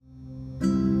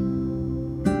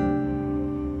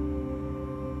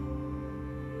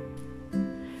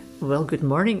Well, good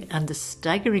morning, and the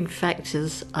staggering fact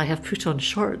is I have put on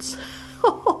shorts.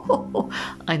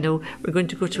 I know we're going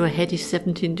to go to a heady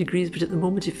 17 degrees, but at the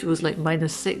moment it feels like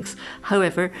 -6.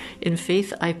 However, in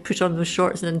faith, I put on those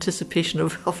shorts in anticipation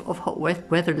of hot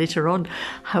weather later on.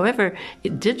 However,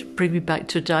 it did bring me back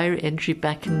to a diary entry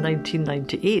back in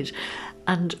 1998.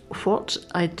 And what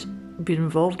I'd been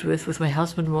involved with my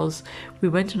husband was we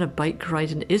went on a bike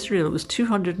ride in Israel. It was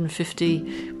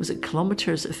 250, was it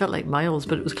kilometres? It felt like miles,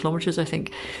 but it was kilometres, I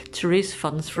think, to raise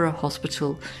funds for a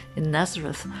hospital in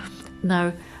Nazareth.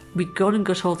 Now, we'd gone and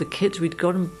got all the kit. We'd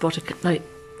gone and bought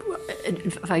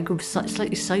if I go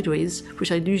slightly sideways,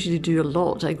 which I usually do a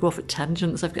lot, I go off at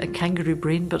tangents, I've got a kangaroo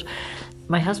brain, but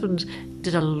my husband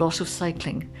did a lot of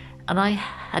cycling. And I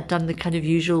had done the kind of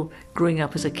usual growing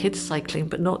up as a kid cycling,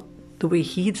 but not the way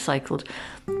he'd cycled.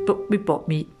 But we bought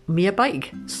me a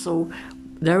bike. So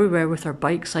there we were with our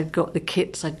bikes. I'd got the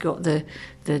kits, I'd got the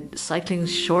cycling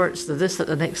shorts, the this, that,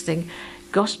 the next thing.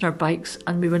 Got on our bikes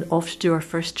and we went off to do our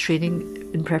first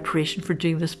training in preparation for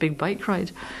doing this big bike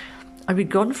ride. And we'd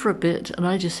gone for a bit and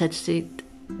I just said to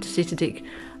say to Dick,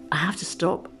 I have to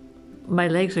stop. My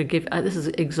legs are this is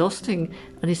exhausting.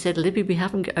 And he said, Libby, we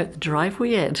haven't got out the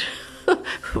driveway yet.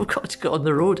 We've got to get on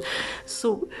the road.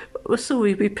 So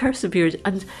we persevered.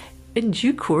 And in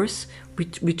due course,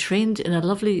 we trained in a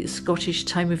lovely Scottish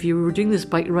time of year. We were doing this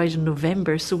bike ride in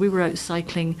November. So we were out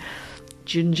cycling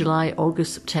June, July,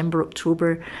 August, September,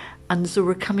 October. And so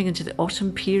we're coming into the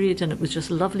autumn period and it was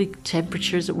just lovely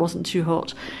temperatures. It wasn't too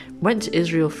hot. Went to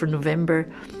Israel for November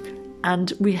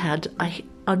and we had an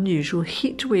unusual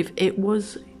heat wave. It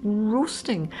was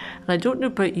roasting. And I don't know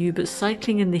about you, but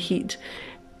cycling in the heat,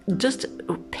 just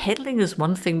pedalling is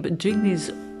one thing, but doing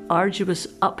these arduous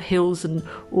uphills and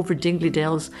over dingly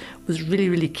dells was really,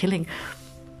 really killing.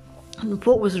 And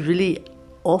what was really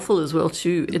awful as well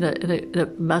too, in a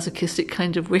masochistic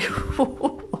kind of way,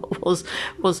 was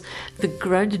the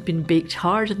ground had been baked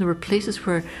hard and there were places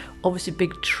where obviously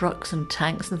big trucks and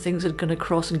tanks and things had gone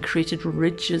across and created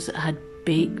ridges that had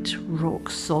baked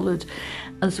rock solid,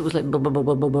 and so it was like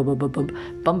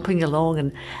bumping along,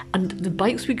 and the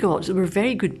bikes we got, they were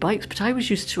very good bikes, but I was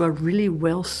used to a really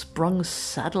well sprung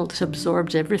saddle that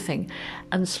absorbed everything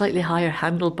and slightly higher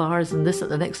handlebars and this and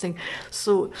the next thing.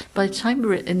 So by the time we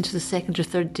were into the second or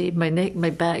third day, my neck, my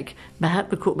back, my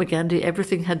hat, my coat, my gandy,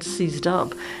 everything had seized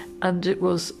up. And it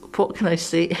was, what can I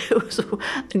say?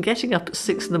 And getting up at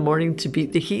 6 a.m. to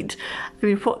beat the heat. I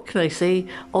mean, what can I say?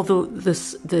 Although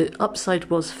the upside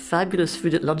was fabulous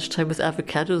food at lunchtime with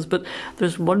avocados, but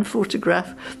there's one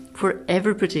photograph where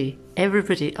everybody,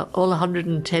 all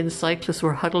 110 cyclists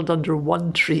were huddled under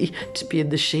one tree to be in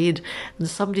the shade, and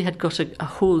somebody had got a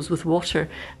hose with water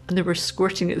and they were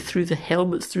squirting it through the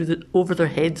helmets, over their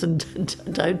heads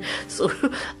and down. So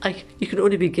you can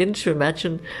only begin to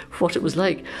imagine what it was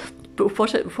like. But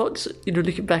what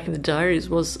looking back in the diaries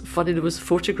was funny. There was a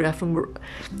photograph and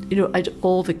I'd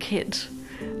all the kit,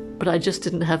 but I just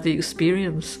didn't have the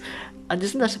experience. And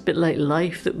isn't that a bit like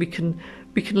life, that we can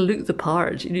look the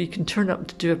part? You can turn up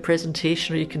to do a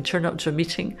presentation, or you can turn up to a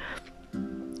meeting.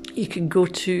 You can go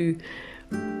to,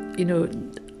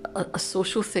 a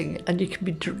social thing, and you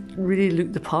can really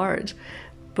look the part.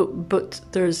 But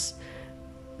there's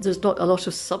not a lot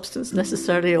of substance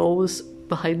necessarily always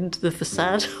behind the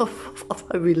facade of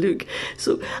how we look.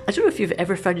 So I don't know if you've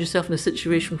ever found yourself in a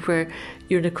situation where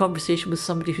you're in a conversation with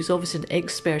somebody who's obviously an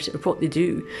expert at what they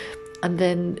do, and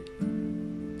then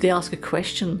they ask a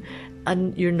question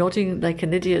and you're nodding like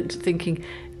an idiot thinking,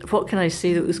 what can I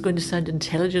say that was going to sound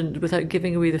intelligent without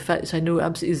giving away the fact that I know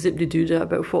absolutely zippity-doo-dah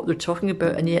about what they're talking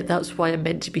about, and yet that's why I'm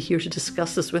meant to be here to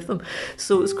discuss this with them.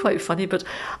 So it's quite funny, but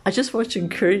I just want to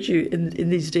encourage you in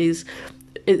these days.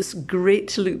 It's great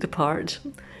to look the part,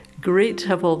 great to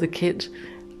have all the kit,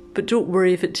 but don't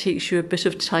worry if it takes you a bit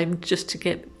of time just to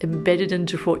get embedded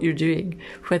into what you're doing,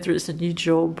 whether it's a new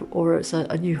job or it's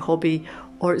a new hobby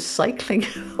or it's cycling,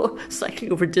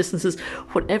 cycling over distances,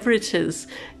 whatever it is,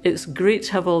 it's great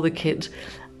to have all the kit,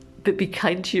 but be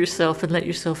kind to yourself and let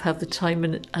yourself have the time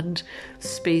and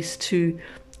space to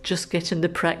just get in the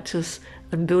practice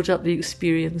and build up the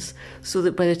experience, so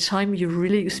that by the time you've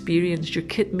really experienced, your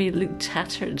kit may look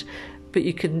tattered, but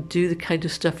you can do the kind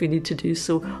of stuff you need to do.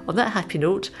 So on that happy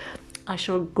note, I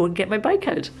shall go and get my bike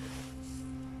out.